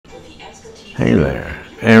Hey there,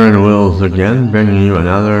 Aaron Wills again, bringing you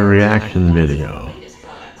another reaction video.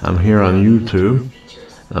 I'm here on YouTube.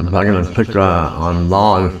 I'm probably going to click on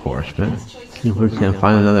law enforcement, see if we can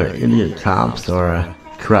find another idiot cops or a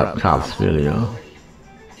corrupt cops video.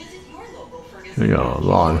 Here we go,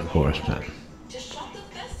 law enforcement.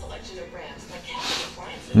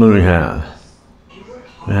 What do we have?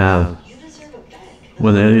 We have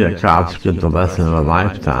when the idiot cops get the lesson of a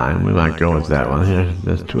lifetime. We might go with that one. Here,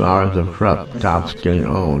 there's 2 hours of corrupt cops getting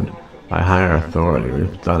owned by higher authority.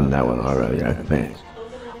 We've done that one already, I think.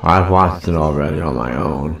 I've watched it already on my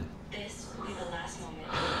own.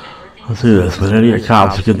 Let's do this. When idiot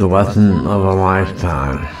cops get the lesson of a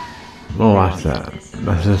lifetime. We'll watch that.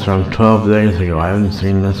 This is from 12 days ago. I haven't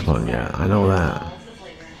seen this one yet. I know that.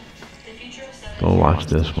 We'll watch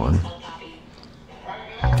this one.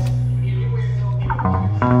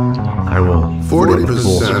 I will.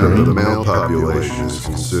 40% of the male population is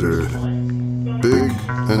considered big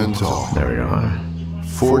and tall. There we are.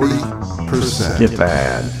 40%. Get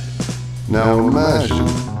bad. Now imagine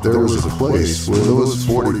there was a place where those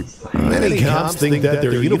 40... Many cops think that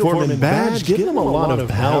their uniform and badge give them a lot of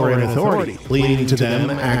power and authority, leading to them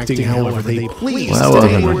acting however they please. Well,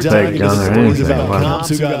 that wasn't a fake gun or anything, about was it? cops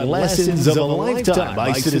who got lessons of a lifetime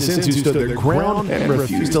by citizens who stood their ground and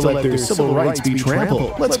refused to let their civil rights be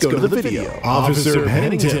trampled. Let's go to the video. Officer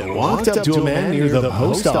Pennington walked up to a man near the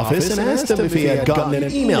post office and asked him if he had gotten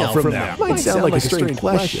an email from them. Might sound like a strange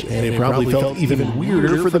question, and it probably felt even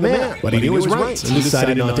weirder for the man, but he knew his rights and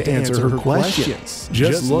decided not to answer her questions.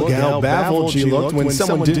 Just look how baffled she looked when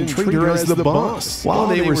someone didn't treat her as the boss. While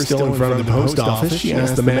they were still in front of the post office, she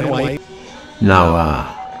asked the man why. Now,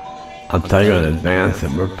 I'll tell you in advance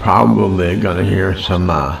that we're probably going to hear some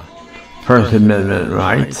First Amendment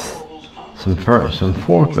rights, some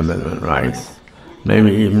Fourth Amendment rights,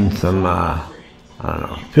 maybe even some, I don't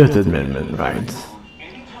know, Fifth Amendment rights.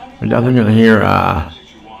 We're definitely going to hear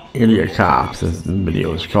idiot cops. This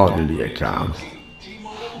video is called Idiot Cops.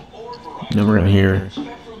 Then we're going to hear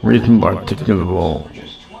reasonable articulable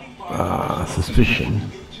suspicion.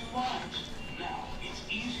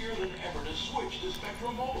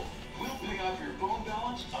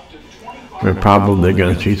 We're probably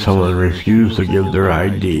going to see someone refuse to give their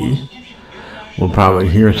ID. We'll probably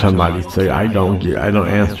hear somebody say, I don't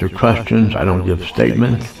answer questions, I don't give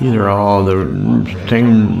statements. These are all the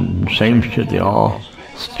same shit they all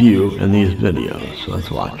spew in these videos. So let's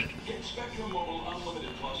watch it.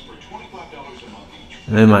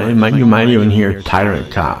 And you might even hear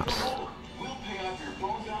tyrant cops.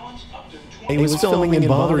 He was filming and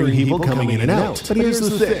bothering people coming in and out. But here's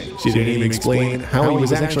the thing. She didn't even explain how he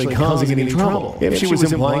was actually causing any trouble. If she was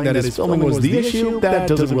implying that his filming was the issue, that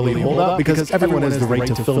doesn't really hold up because everyone has the right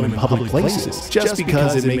to film in public places. Just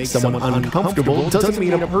because it makes someone uncomfortable doesn't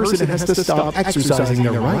mean a person has to stop exercising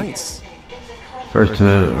their rights. First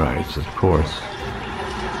Amendment rights, of course.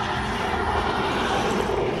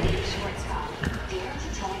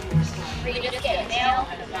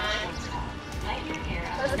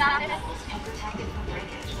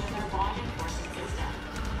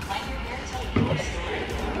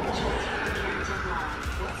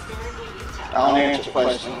 I don't answer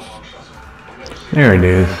questions. There it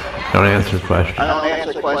is. Don't answer questions. I don't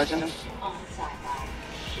answer questions.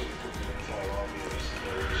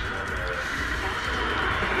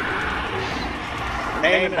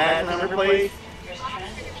 Name and badge number, please.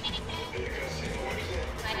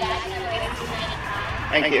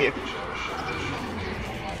 Thank you.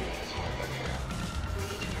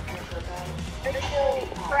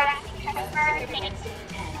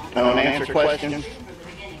 I don't answer questions.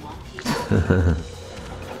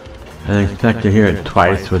 I expect to hear it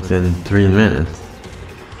twice within 3 minutes.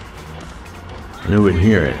 Who would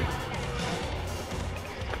hear it?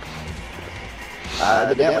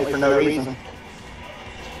 Evidently for no reason.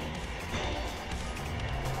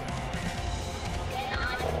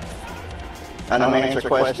 I don't answer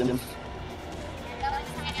questions.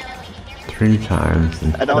 3 times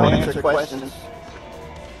and I don't answer questions.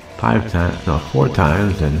 5 times, no, 4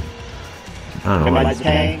 times and I don't know Am what I it's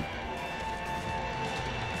doing. detained?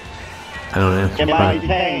 I don't answer Am I questions.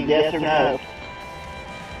 detained? Yes or no?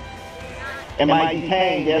 Am I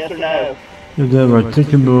detained? Yes or no? Is there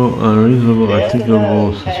articulable, unreasonable, Yes or no?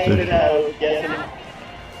 articulable Detained or suspicion? no? Yes or no?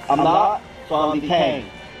 I'm not, so I'm detained.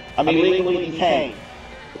 I'm illegally detained.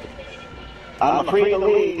 I'm free to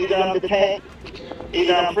leave. Either I'm detained,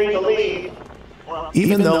 either I'm free to leave,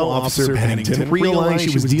 Even though Officer Pennington realized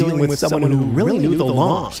she was dealing with someone who really knew the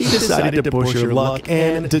law, she decided to push her luck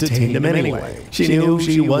and detained him anyway. She knew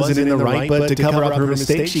she wasn't in the right, but to cover up her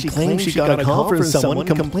mistake, she claimed she got a call from someone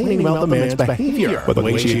complaining about the man's behavior. But the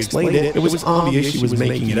way she explained it, it was obvious she was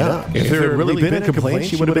making it up. If there had really been a complaint,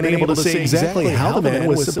 she would have been able to say exactly how the man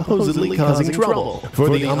was supposedly causing trouble. For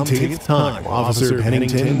the umpteenth time, Officer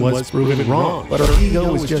Pennington was proven wrong, but her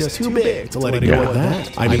ego was just too big to let it go at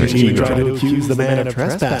that. I mean, she would try to accuse the man of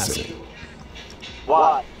trespassing.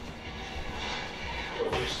 Why?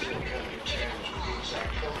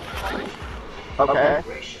 Okay.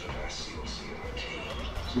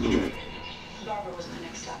 Barbara was my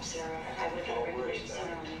next stop, Sarah. I would have regulations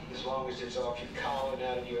center on me. As long as it's off your collar and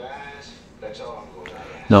out of your eyes, that's all I'm going to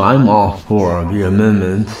ask. Now, I'm all for the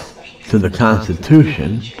amendments to the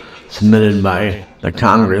Constitution submitted by the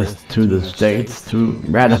Congress to the states to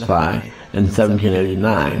ratify in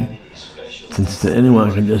 1789. Since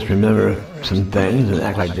anyone can just remember some things and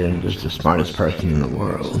act like they're just the smartest person in the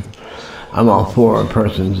world. I'm all for a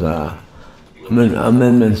person's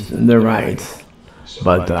amendments and their rights,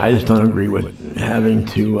 but I just don't agree with having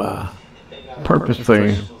to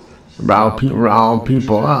purposely rile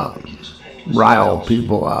people up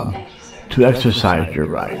to exercise your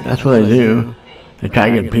right. That's what they do. They try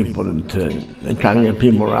to get people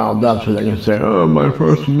riled up so they can say, "Oh, my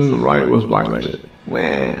First Amendment right was violated."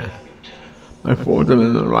 Well, my Fourth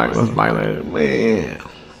Amendment right was violated. Well,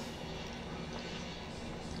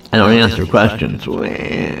 I don't answer questions. Well,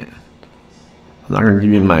 I'm not going to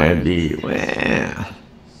give you my ID. Well,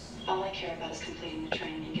 All I care about is completing the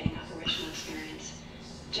training and getting operational experience,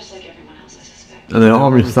 just like everyone else, I suspect. and they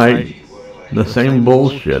all recite the same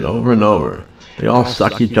bullshit over and over. They all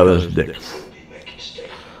suck each other's dicks.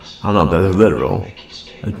 I don't know if that's literal,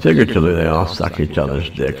 but figuratively they all suck each other's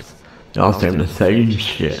dicks. They all say the same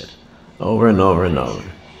shit over and over and over.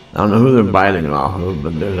 I don't know who they're biting off of,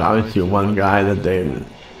 but there's obviously one guy that they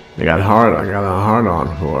got a hard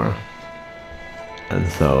on for. And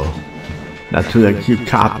so that's who they keep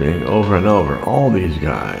copying over and over. All these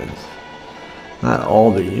guys. Not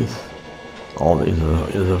all these. All these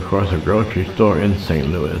is of course a grocery store in St.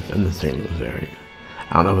 Louis, in the St. Louis area.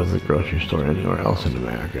 I don't know if it's a grocery store anywhere else in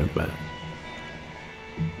America, but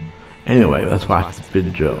anyway, let's watch the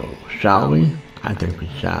video, shall we? I think we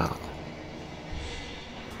shall.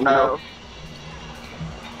 No.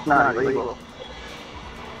 It's not illegal.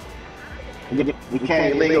 You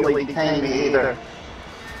can't illegally detain me either.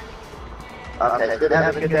 Okay, good.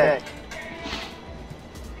 Have a good day.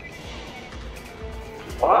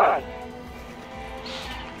 What?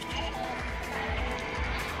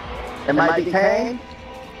 Am I detained?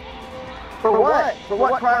 For what? For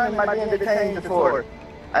what crime am I being detained for?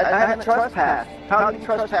 I haven't trespassed. How do you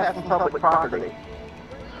trespass on public property?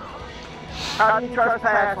 How do you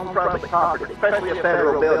trespass on public property, especially a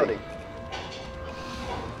federal building?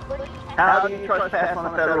 How do you trespass on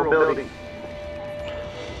a federal building?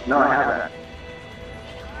 No, I haven't.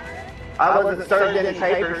 I wasn't served any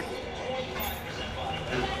papers.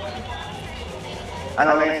 I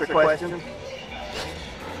don't answer questions.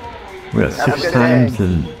 We got 6 times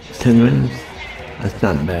in 10 minutes. That's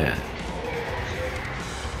not bad.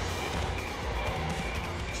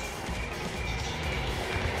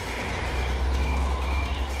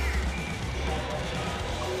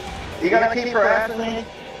 You gonna keep harassing me?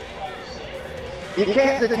 You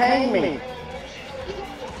can't detain me.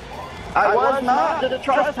 I was not just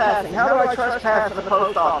trespassing. How do I trespass in the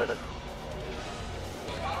post office?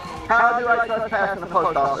 How do I trespass in the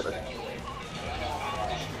post office?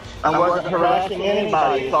 I wasn't harassing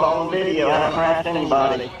anybody. It's all on video. I haven't harassed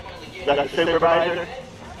anybody. Is that the supervisor?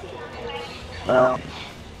 Well,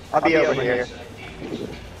 I'll be over here.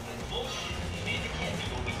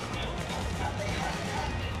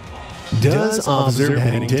 Does Officer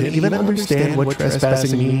Pennington even understand what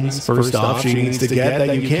trespassing means? First off, she needs to get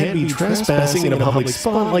that you can't be trespassing in a public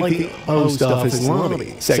spot like the post office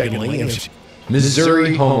lobby. Secondly, if she...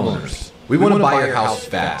 Missouri homeowners, we want to buy your house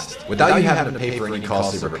fast without you having to pay for any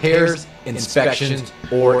costly repairs, inspections,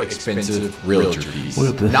 or expensive realtor fees.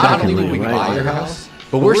 Not only will we buy your house,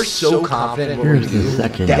 but we're so confident in what we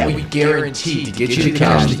do that we guarantee to get you the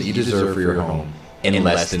cash that you deserve for your home. in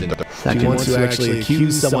less than She wants to actually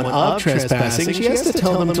accuse someone of trespassing. She has to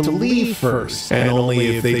tell them to leave first. And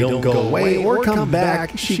only if they don't go away or come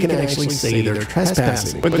back, she can actually say they're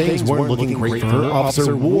trespassing. But things weren't looking great for her.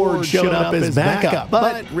 Officer Ward showed up as backup,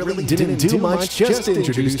 but really didn't do much, just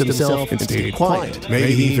introduced himself and stayed quiet.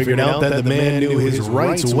 Maybe he figured out that the man knew his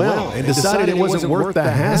rights well and decided it wasn't worth the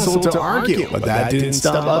hassle to argue. But that didn't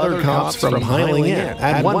stop other cops from piling in.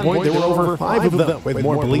 At one point, there were over 5 of them, with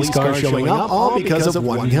more police cars showing up, all because of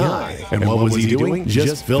one guy. And what was he doing?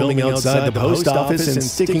 Just filming outside the post office and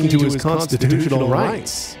sticking to his constitutional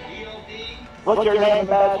rights. What's your name and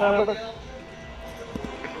badge number?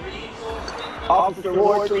 Officer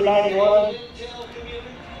Ward 391.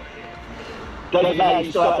 Doesn't matter, you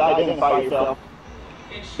still have to identify yourself.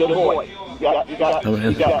 Good boy. You got I would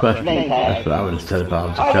answer the question. name tag. That's what I would have said if I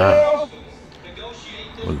was a cop.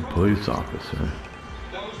 Or the police officer.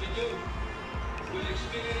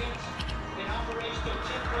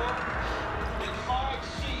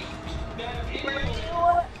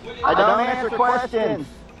 I don't answer questions.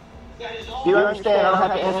 Do you understand? I don't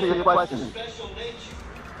have to answer your questions.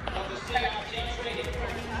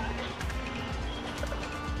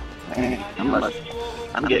 Man,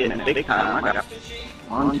 I'm getting it big time. I got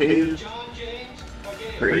 1, 2,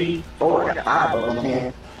 3, 4. I got 5 of them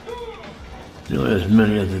here. You know, as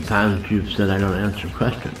many as the times you've said I don't answer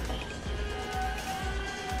questions.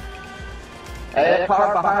 Hey, that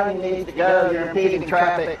car behind you needs to go. You're impeding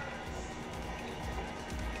traffic.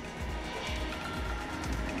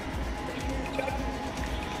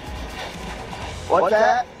 What's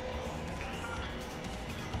that?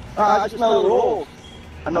 I just know the rules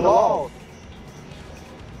and the laws.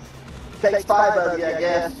 Takes 5 of you, I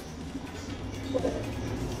guess.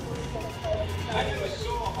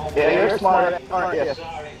 Yeah, you're smart, aren't you?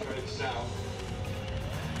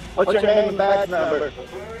 What's your name and badge number?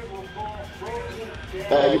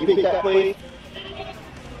 You repeat that, please?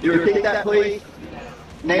 You repeat that, please?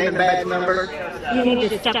 Name and badge number? You need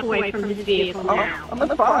to step away from his vehicle now.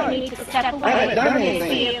 I'm fine. You need to step I away haven't done from his anything.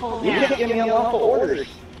 vehicle You now. can't give me unlawful orders.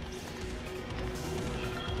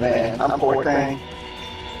 Man, I'm poor thing.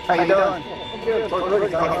 How you doing? Good. Look,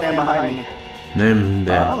 stand behind me. Name and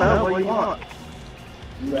I badge. don't know. What do you want?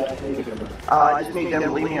 I just need them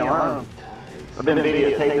to leave me alone. I've been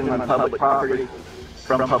videotaping my public property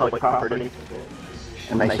from public property,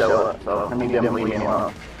 and they show up. So I need them to leave me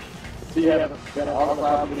alone. I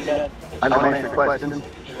don't answer questions.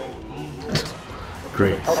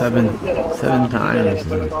 Great. Seven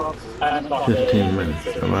times in 15 minutes,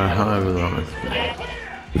 or however long it's been.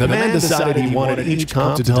 The man decided he wanted each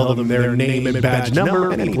cop to tell them their name and badge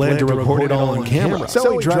number, and he planned to record it all on camera.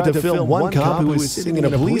 So he tried to film one cop who was sitting in a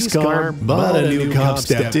police car, but a new cop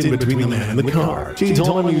stepped in between the man and the car. She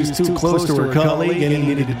told him he was too close to her colleague and he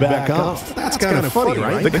needed to back off. That's kind of funny,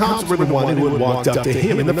 right? The cops were the one who had walked up to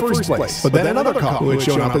him in the first place. But then another cop who had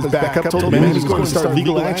shown up as backup told the man he was going to start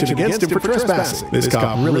legal action against him for trespassing. This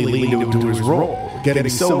cop really leaned into his role, getting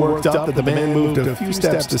so worked up that the man moved a few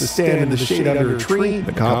steps to stand in the shade under a tree.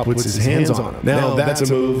 The cop puts his hands on him. Now that's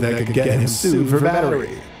a move that could get him sued for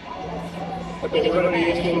battery. Okay, we're going to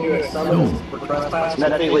be issuing you a summons for trespassing.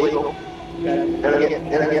 That's illegal. It'll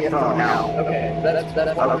get thrown out. Okay,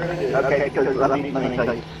 that's what we're going to do. Okay, because let me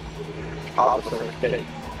tell you. Officer. Okay.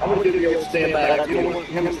 I'm going to do the old stand back. You don't want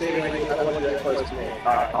him to stand right here. I don't want you that close to me.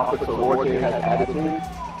 Officer Ward has attitude.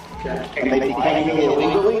 Okay. And they detain me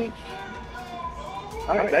illegally.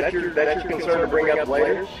 All right, that's your concern to bring up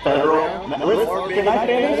later. Federal. Listen, can I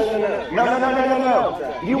finish?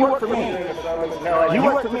 No. You work for me. You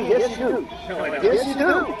work for me. Yes, you do. Yes, you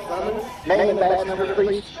do. Name and badge number,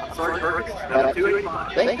 please.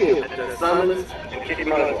 Thank you. Summons and kick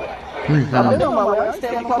him out of the way. I've been on my way. I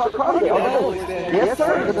stand on public property all day. Yes,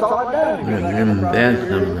 sir. That's all I've done. Name and badge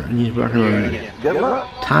number. He's working on Good luck.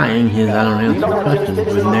 tying his I don't answer questions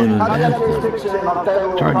with name and badge number. It's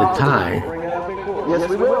hard to tie. Yes,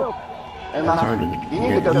 we will. And It's hard to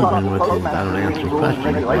get moving with his I don't answer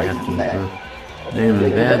questions by asking for name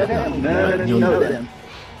and badge number. But you'll know do it. them.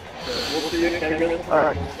 All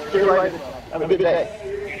right. See you later. Have a good day.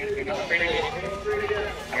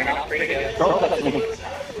 Don't touch me.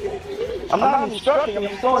 I'm not instructing. I'm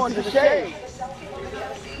just going to the shade.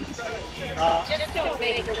 Just don't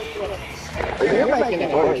make it worse. You're making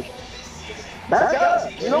it worse. Back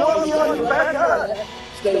up. You know what I'm doing? Back up.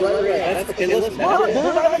 Stay right there. That's okay. Listen. Look, dude, I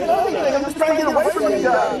haven't done anything. I'm just trying to get away from you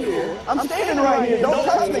guys. I'm standing right here. Don't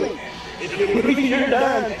touch me. You're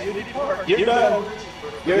done. You're done.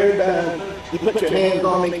 You're done. You put your hands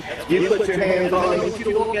on me. You put your hands on me.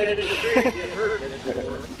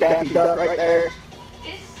 Daffy Duck right there.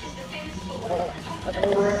 This is the famous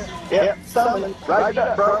Yep, summon. Write it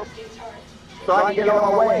up, bro. So I can get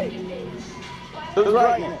on my way. Who's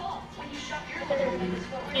writing it?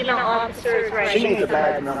 Female officers right She needs a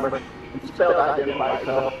badge number. Spelled identify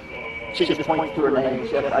herself. She just points to her name.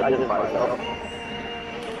 She has to identify herself.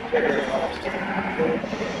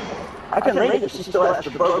 I can read it. She still has to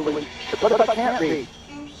verbally. What if I can't read?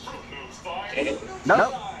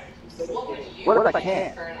 No. What if I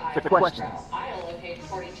can't? It's a question.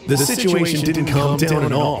 The situation didn't calm down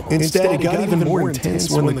at all. Instead, it got even more intense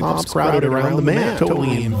when the cops crowded around the man,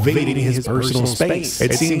 totally invading his personal space.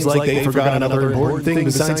 It seems like they forgot another important thing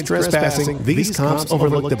besides trespassing. These cops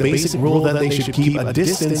overlooked the basic rule that they should keep a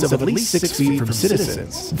distance of at least 6 feet from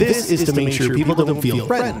citizens. This is to make sure people don't feel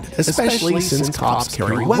threatened, especially since cops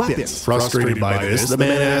carry weapons. Frustrated by this, the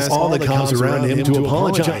man asked all the cops around him to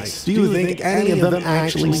apologize. Do you think any of them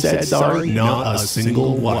actually said sorry? Not a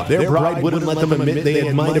single one. Their pride wouldn't let them admit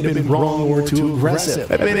they might have been wrong or too aggressive.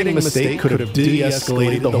 Admitting a mistake could have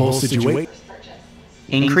de-escalated the whole situation.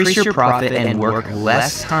 Increase your profit and work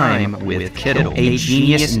less time with Kiddle, a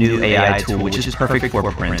genius new AI tool which is perfect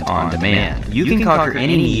for print on demand. You can conquer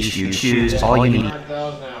any niche you choose, all you need.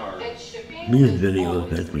 These videos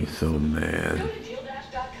make me so mad.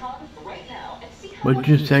 What'd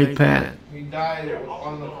you say, Pat? He died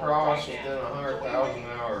on the cross within 100,000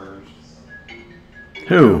 hours.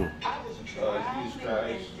 Who? Jesus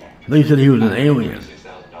Christ. They said he was an alien. It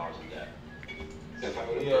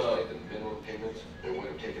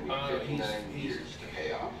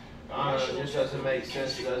just doesn't make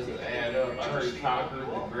sense. It doesn't add up. I heard he conquered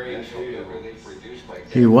the grave too.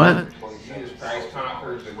 He what? Jesus Christ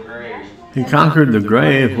conquered the grave. He conquered the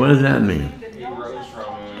grave? What does that mean? He rose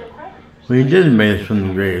from it. Well, he did raise from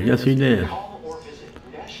the grave. Yes, he did.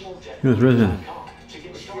 He was risen.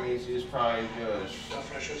 Which means he's probably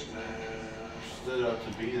just stood up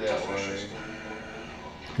to be that way.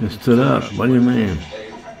 He stood up. What do you mean? They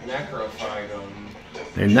necrophied him.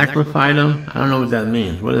 They necrophied him? I don't know what that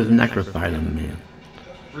means. What does necrophied him mean?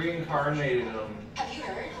 Reincarnated him.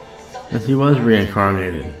 Yes, he was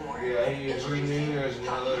reincarnated. Yeah, he was renewed as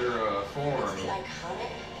another form.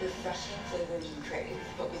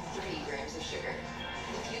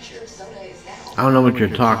 I don't know what you're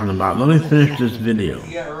talking about. Let me finish this video.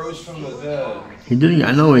 He got rose from the dead. He did.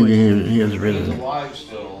 I know he is He's risen. alive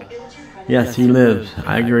still. Yes, he lives.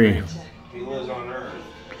 I agree. He lives on Earth.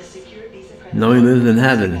 No, he lives in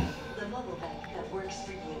heaven.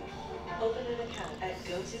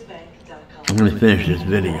 I'm going to finish this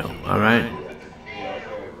video. All right?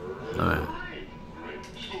 All right.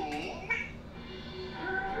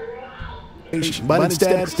 But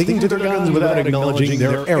instead, sticking to their guns without acknowledging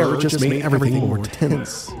their error just made everything more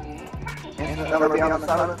tense.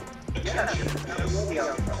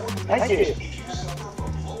 Thank you.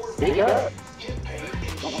 Speak up.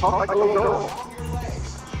 Don't talk like a little girl.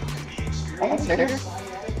 Hey, nigger.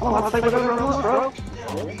 I don't want to say whatever I want, bro.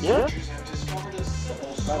 Yeah?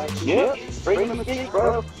 Yeah? Freedom of speech,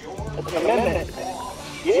 bro. It's an amendment.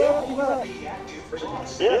 Yeah, you right.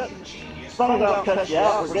 Yeah. As long as I don't cut you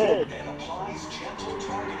out, we're good.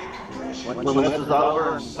 When this is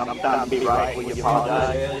over and I'm trying to be right, will you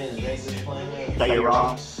apologize? Say you're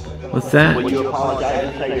wrong. What's that? Will you apologize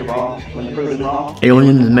and say you're wrong when you're proven wrong?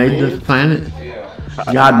 Aliens made this planet?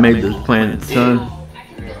 God made this planet, son.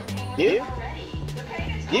 You?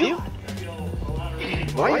 You?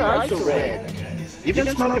 Why are your eyes so red? You've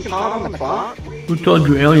been smoking pot on the clock? Who told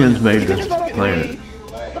you aliens made this planet?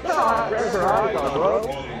 Look how red her eyes are, bro.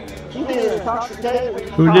 She did intoxicated.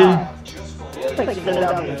 Who did? I think she's been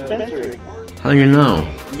down to the dispensary. How do you know?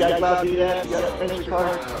 You guys allowed to do that? You got a dispensary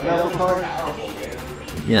card? Medical card?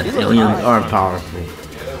 Yes, aliens are powerful.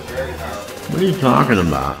 What are you talking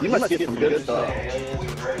about? You must get some good stuff.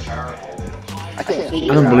 I can't see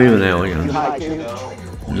you. I don't believe in aliens. You high too?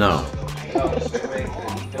 No.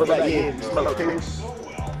 What about you? You smoke too?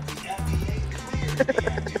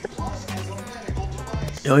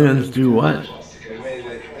 Aliens do what?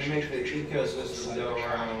 They make the ecosystem go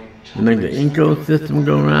around. They make the ecosystem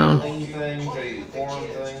go around? Clean things, they form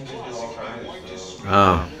things, they do all kinds of stuff.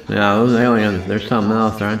 Oh, yeah, those aliens, they're something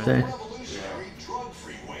else, aren't they?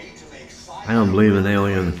 I don't believe in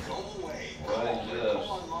aliens.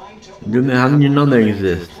 How do you know they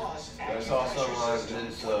exist? I saw some on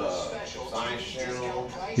this Science Channel.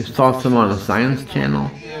 You saw some on a Science Channel?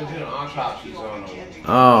 Yeah, they're doing autopsies on them.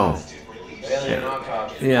 Oh. Alien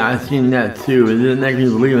autopsies. Yeah, I've seen that too. It didn't make me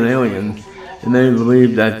believe in aliens. It made me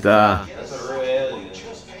believe that, That's a real alien.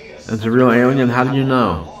 that's a real alien. How do you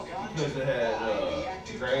know? Because it had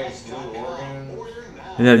grayish blue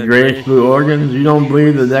organs. It had grayish blue organs? You don't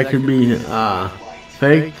believe that that could be,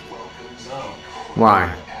 fake? No.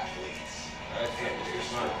 Why? That's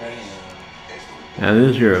just my opinion. That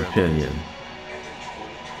is your opinion.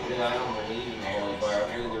 Because I don't believe in the Holy Fire. I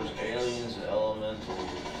believe there's aliens and elementals.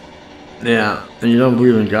 Yeah, and you don't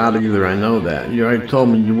believe in God either, I know that. You already told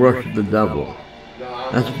me you worship the devil.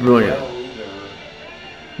 That's brilliant.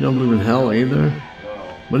 You don't believe in hell either? No.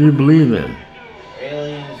 What do you believe in?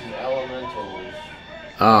 Aliens and elementals.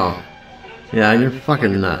 Oh. Yeah, you're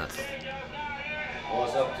fucking nuts. Well,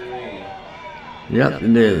 it's up to me. Yep,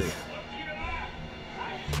 it is.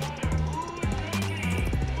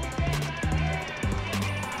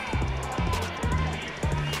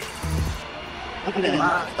 Look at them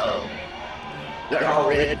eyes, though. They're all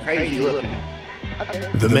red, crazy looking.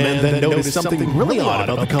 The man then noticed something really odd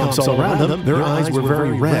about the cops all around them. Their eyes were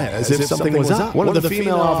very red, as if something was up. One of the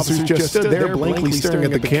female officers just stood there blankly staring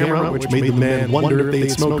at the camera, which made the man wonder if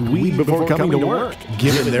they'd smoked weed before coming to work.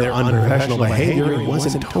 Given their unprofessional behavior, it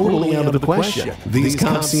wasn't totally out of the question. These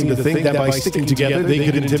cops seemed to think that by sticking together, they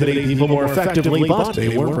could intimidate people more effectively, but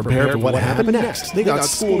they weren't prepared for what happened next. They got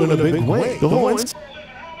schooled in a big way. The whole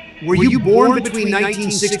Were you born between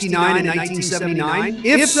 1969 and 1979?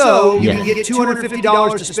 If so, you can get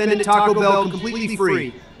 $250 to spend at Taco Bell completely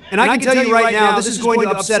free. And I can tell you right now, this is going to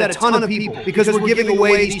upset a ton of people because we're giving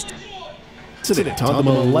away these... It taught them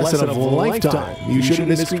a lesson of a lifetime. You shouldn't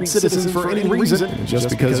mistreat citizens for any reason.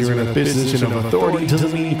 Just because you're in a position of authority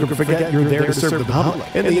doesn't mean you can forget you're there to serve the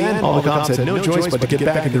public. In the end, all the cops had no choice but to get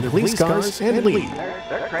back in their police cars and leave.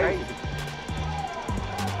 They're crazy.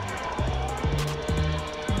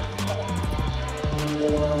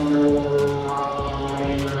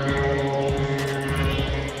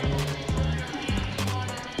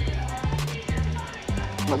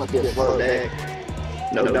 Must be a slow day.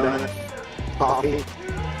 No donuts, coffee,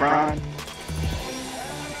 frying,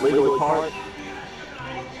 legally parked.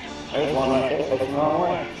 There's one right there. That's the wrong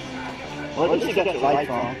way. Well, at least you got your lights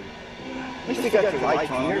on. At least you got your lights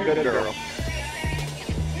on. You're a good girl.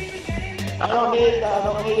 I don't need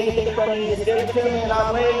anything from you. Just give it to me and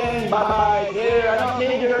I'm leaving. Bye-bye, dear. I don't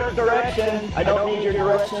need your direction. I don't need your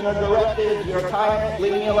direction or directives. You're a tyrant.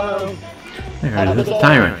 Leave me alone. There, this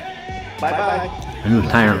tyrant. Bye-bye. I knew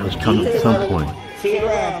a tyrant was coming at some point. See you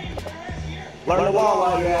around. Learn the wall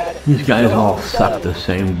while you're at it. These guys all suck the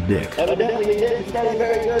same dick. Evidently you didn't study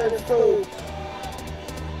very good at school.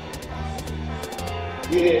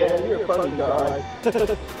 Yeah, you're a funny guy.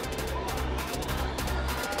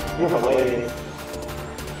 You're hilarious.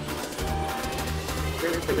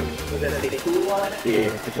 Was that a cool one?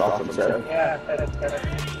 Yeah, it's awesome, sir. Yeah,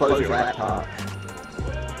 close your laptop.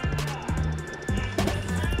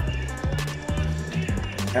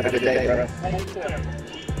 Have a good day, brother.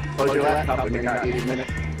 Close your laptop when you're not using it.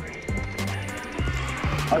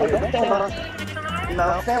 Oh, don't stand behind.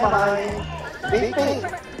 No, stand behind me.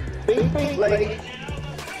 Beep, beep, lady.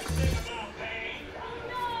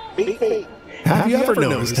 Beep, beep. Have you ever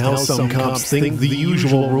noticed how some cops think the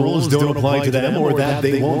usual rules don't apply to them or that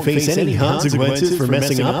they won't face any consequences for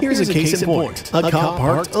messing up? Here's a case in point. A cop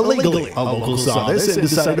parked illegally. A local saw this and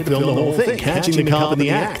decided to film the whole thing, catching the cop in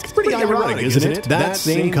the act. Pretty ironic, isn't it? That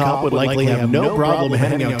same cop would likely have no problem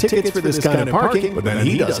handing out tickets for this kind of parking, but then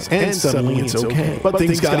he doesn't. And suddenly it's okay. But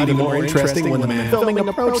things got even more interesting when the man filming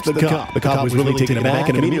approached the cop. The cop was really taken aback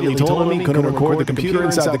and immediately told him he couldn't record the computer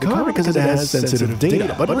inside the car because it has sensitive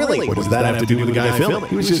data. But really, what does that have to do with the guy filming?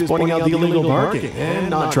 He was just pointing out the illegal parking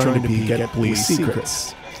and not trying to peek at police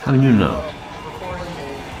secrets. How do you know?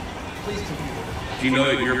 Do you know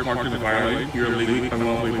that you're parked in the fire lane? You're illegally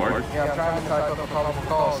unlawfully parked? Yeah, I'm trying to type up a probable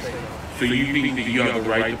cause statement. So you think that you have the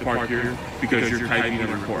right to park here because you're typing a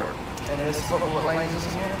report? And this is what lane is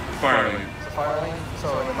this in? Fire lane. It's a fire lane?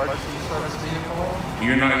 So an emergency service vehicle?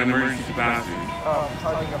 You're not in emergency capacity.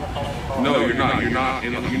 Typing up a probable cause. No, you're not.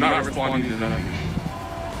 You're not responding to nothing.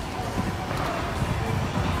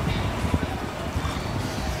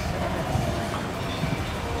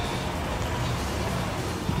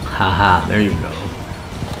 Haha, there you go.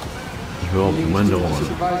 Just roll the window on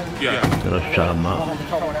him. Yeah. That'll shut him up.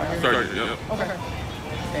 Sergeant, yep. Okay.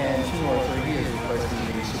 And 2 or 3 years replacing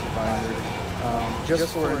the supervisor.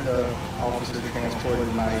 Just for the officer to transport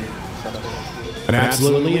my suspect. And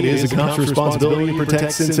absolutely, it is a cop's responsibility to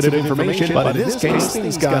protect sensitive information, but in this case,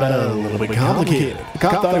 things got a little bit complicated. The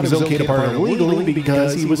cop thought it was okay to park illegally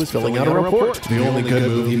because he was filling out a report. The only good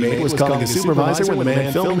move he made was calling his supervisor when the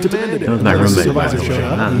man filmed demanded it. The supervisor showed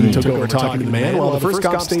up and he took over talking to the man while the first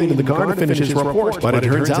cop stayed in the car to finish his report. But it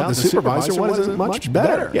turns out the supervisor wasn't much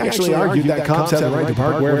better. He actually argued that cops have the right to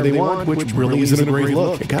park wherever they want, which really isn't a great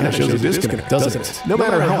look. It kind of shows a disconnect, doesn't it? No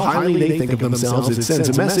matter how highly they think of themselves, it sends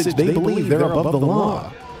a message they believe they're above the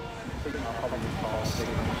law.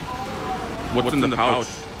 What's in the pouch?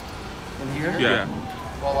 In here? Yeah.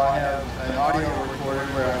 Well, I have an audio recorder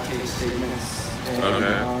where I take statements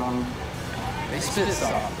and they spit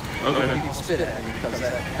stuff. Okay. People spit at me because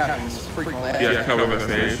that happens frequently. Yeah, cover the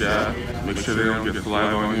face, yeah. Make sure they don't get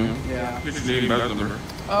saliva on you. Yeah. Get your name, badge number.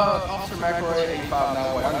 Officer McElroy, 85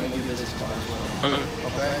 now. Wait, I'm going to give this card as well. Okay.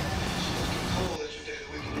 Okay?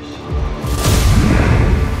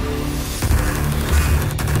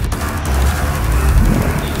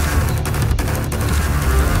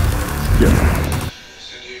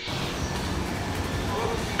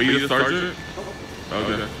 Are you the sergeant?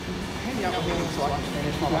 Okay.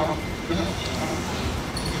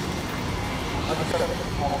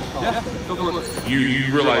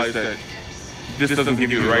 You realize that this doesn't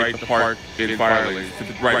give you the right to park in fire lanes, to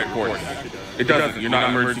the right course. It doesn't. You're not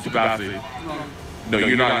emergency capacity. No,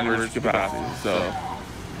 you're not emergency capacity. So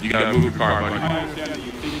you gotta move your car, buddy.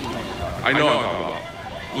 I know what I'm talking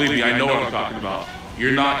about. Believe me, I know what I'm talking about.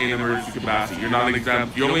 You're not in emergency capacity. You're not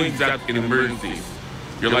exempt. You're only exempt in emergencies.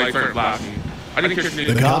 Your lights aren't flashing.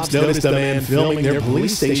 The cops noticed a man filming their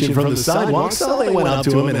police station from the sidewalk, so they went up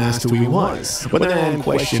to him and asked who he was. When the man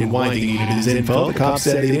questioned why they needed his info, the cops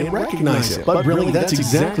said they didn't recognize him. But really, that's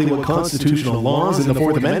exactly what constitutional laws and the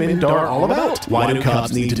Fourth Amendment are all about. Why do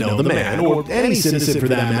cops need to know the man, or any citizen for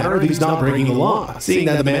that matter, if he's not breaking the law? Seeing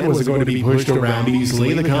that the man was going to be pushed around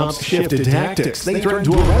easily, the cops shifted tactics. They threatened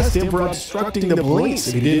to arrest him for obstructing the police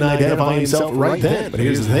if he didn't identify himself right then. But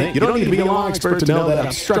here's the thing, you don't need to be a law expert to know that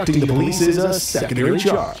obstructing the police is a secondary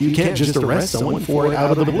charge. You can't just arrest someone for it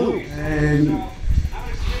out of the blue.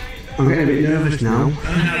 I'm getting a bit nervous now. Like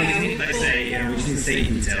I say, we just need to see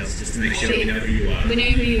details just to make sure we know who you are. We know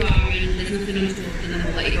who you are and there's nothing untoward and then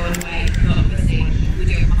we'll let you go away. But obviously, we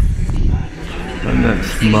do have And that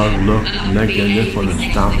smug look, naked just want to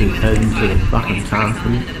stomp his head into the fucking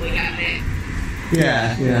concrete.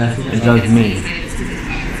 Yeah. It does me.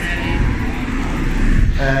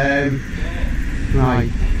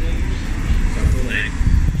 Right.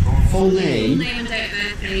 Full name? Full name and date of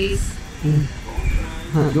birth, please.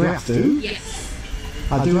 Do I have to? Yes.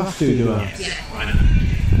 I do have to, do I? Yeah.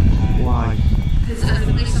 Why? Because as a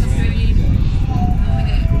police officer, you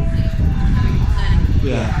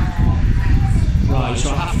Yeah. Right, so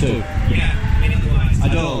I have to? Yeah, I mean otherwise. I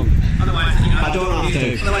don't? Otherwise, I don't have to.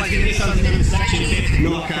 Otherwise, you're going to be something in section 50.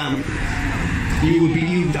 No, I can't.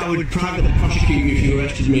 I would privately prosecute you if you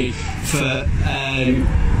arrested me for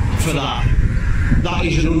that. That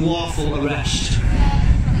is an unlawful arrest.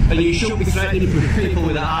 And you shouldn't be threatening people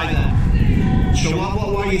with that either. So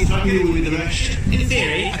why are you threatening me with arrest? In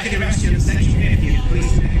theory, I could arrest you under section 50 of the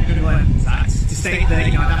Police and Criminal Evidence Act to state that,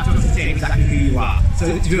 I'd have to ascertain exactly who you are.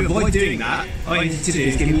 So to avoid doing that, all you need to do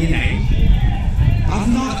is give me your name. I've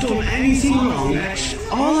not done anything wrong.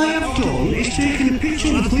 All I have done is taken a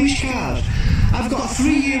picture of the police cars. I've got a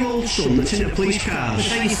 3-year-old son that's in a police car. But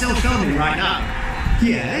then you're still filming right now.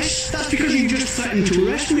 Yes, that's because you just threatened to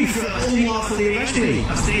arrest me for unlawfully arresting me.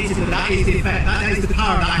 I've stated that is the effect, that is the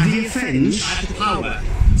power that I have. The offence? I have the power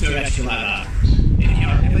to arrest you like that. If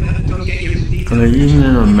I don't get you details. And even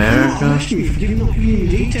in America, You're not giving me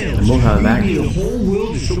details. they both have access. The whole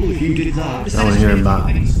world is trouble if you did that. I want to hear about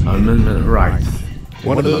amendment rights.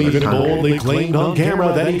 One of them even boldly claimed on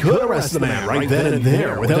camera that he could arrest the man right then and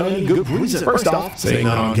there without any good reason. First off, saying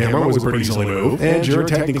that on camera was a pretty silly move, and sure,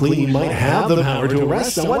 technically he might have the power to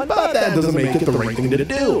arrest someone, but that doesn't make it the right thing to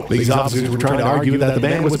do. These officers were trying to argue that the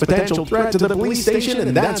man was a potential threat to the police station,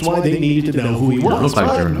 and that's why they needed to know who he was.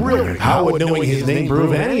 But really, how would knowing his name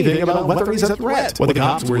prove anything about whether he's a threat? What the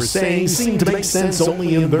cops were saying seemed to make sense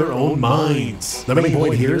only in their own minds. The main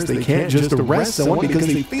point here is they can't just arrest someone because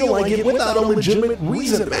they feel like it without a legitimate reason.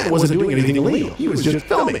 The man wasn't doing anything illegal. He was just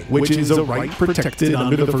filming, which is a right protected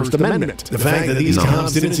under the First Amendment. The fact that these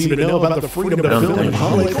cops didn't seem to know about the freedom to film in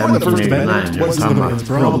public or the First Amendment wasn't the man's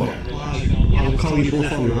problem. I'll call you both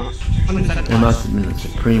on that. It must have been the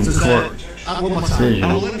Supreme Court decision.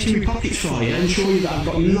 I'll empty my pockets for you and show you that I've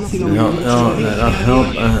got nothing on me.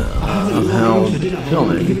 Upheld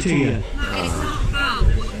filming.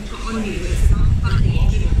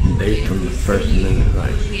 Based on the First Amendment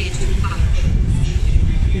right.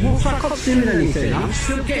 What's that cop doing anything? I'm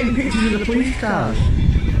still getting pictures of the police cars.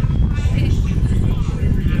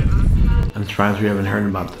 I'm surprised we haven't heard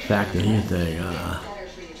about the fact that he's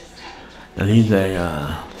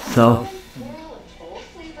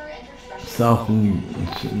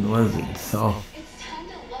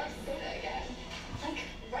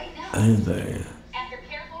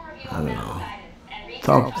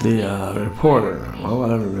reporter, or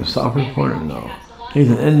whatever, self-reporter, no. He's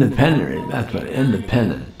an independent, that's what,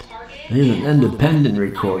 independent. He's an independent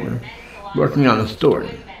recorder working on a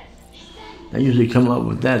story. They usually come up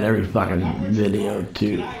with that every fucking video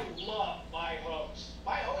too.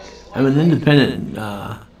 I'm an independent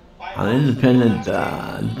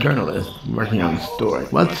journalist working on a story.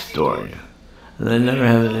 What story? And I never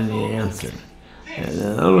have any answer. And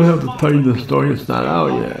I don't have to tell you the story, it's not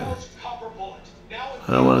out yet. I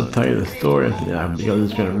don't want to tell you the story because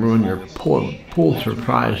it's going to ruin your Pulitzer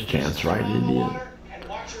Prize chance, right, idiot?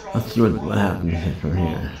 Let's see what happens from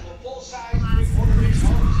here.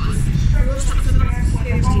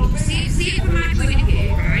 See it from my point of view,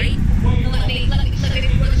 right? Let me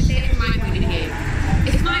say it from my point of view.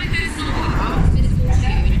 If my personal blog is for you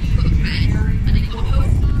and you've got a friend and they've got a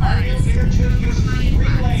post on my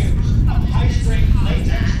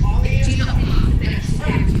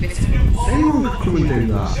Anyone could come and do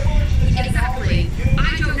that. Exactly.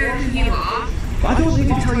 I don't know who you are. I don't need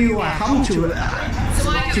to tell you how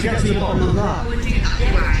to get to the bottom of that.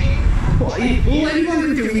 Well, anyone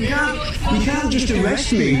can do it. You can't just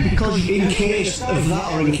arrest me because in case of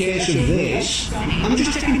that or in case of this. I'm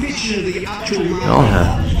just taking pictures of the actual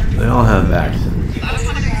man. They all have accents. I was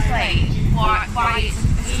trying to explain why it's...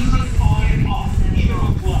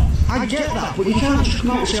 I get that, but you can't just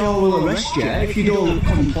come out and say, oh, we'll arrest you if you don't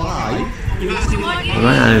comply. I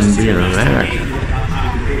might not even be an American.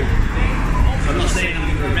 I'm not saying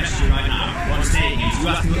I'm going to arrest you right now. What I'm saying is, you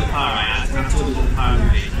asked me what the power I had, and I told you what the power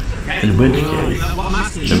would be. In which case,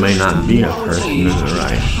 there may not be a First Amendment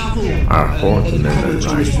right, or a Fourth Amendment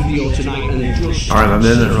right, or an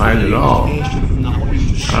amendment right at all.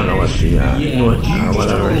 I don't know what the English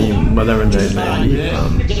or whatever they may be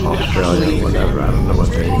from Australia or whatever. I don't know what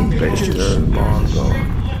they base their laws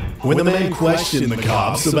on. When the man questioned the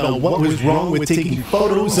cops about what was wrong with taking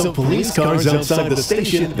photos of police cars outside the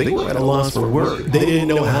station, they were at a loss for words. They didn't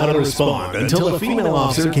know how to respond until a female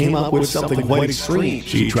officer came up with something quite extreme.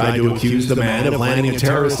 She tried to accuse the man of planning a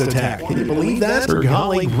terrorist attack. Can you believe that? Her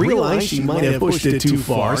colleague realized she might have pushed it too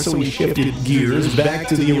far, so he shifted gears back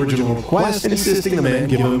to the original request, insisting the man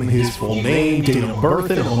give him his full name, date of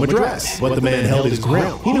birth, and home address. But the man held his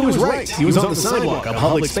ground. He knew his rights. He was on the sidewalk, a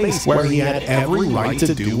public space, where he had every right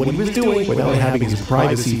to do what he was doing without having his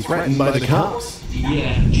privacy threatened by the cops.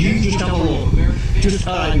 Yeah, you just have a look. Just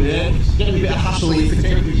hide there, getting a bit of hassle if you're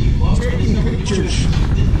taking pictures. I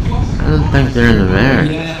don't think they're in the air.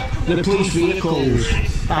 Yeah, the police vehicles.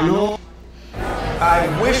 I know. I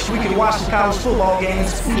wish we could watch the college football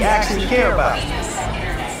games we actually care about.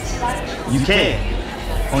 You can.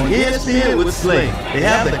 On ESPN with Sling, they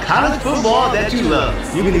have the college football that you love.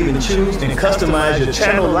 You can even choose and customize your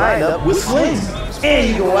channel lineup with Sling. And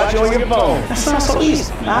you can watch it on your phone. That sounds so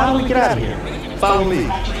easy. How do we get out of here? Follow me.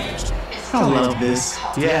 I love this.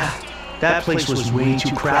 Yeah, that place was way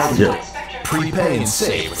too crowded. Yeah. Prepay and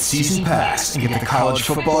save with Season Pass and get the college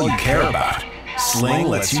football you care about. Sling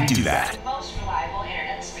lets you do that. Most reliable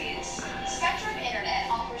internet speeds. Spectrum Internet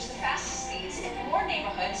offers the fastest speeds in more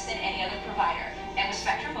neighborhoods than any other provider. And with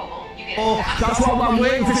Spectrum Mobile, you get that's what I'm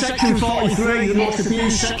waiting for Section 43, the most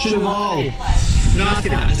abused section of all. No, I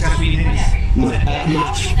did that. It's got to be in his. English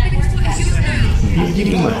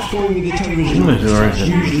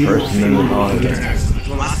First Amendment law there.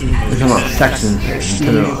 We're talking about sections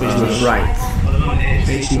instead of rights.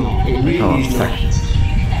 It's not. It really is not.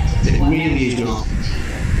 It really is not.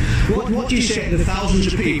 What do you say to the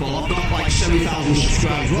thousands of people? I've got like 7,000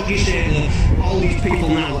 subscribers. What do you say to all these people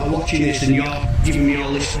now that are watching this and you're giving me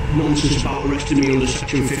all this nonsense about arresting me under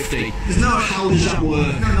Section 50? How does that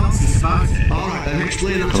work? No nonsense about it. Alright, then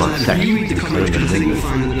explain that to them. You read the comments because I think you'll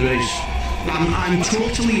find that there is. I'm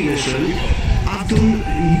totally innocent. You're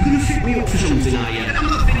going to fit me up for something, are you? I'm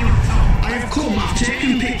not fitting you up at all. I've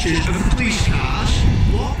taken pictures of the police cars.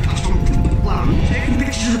 What? That's on public land. Taking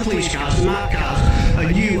pictures of the police cars, the marked cars,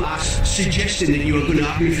 and you are suggesting that you are going to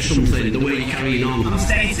have me for something, the way you're carrying on. I'm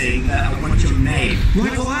stating that I want your name.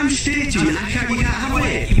 Right, well, I'm stating that you can't have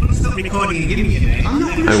it. You won't stop recording and giving me your name. I'm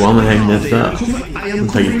not going to I want to hang this up. I'll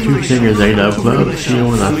take 2 fingers, 8 upload, see you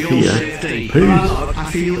when I see ya. Peace. I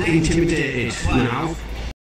feel intimidated now.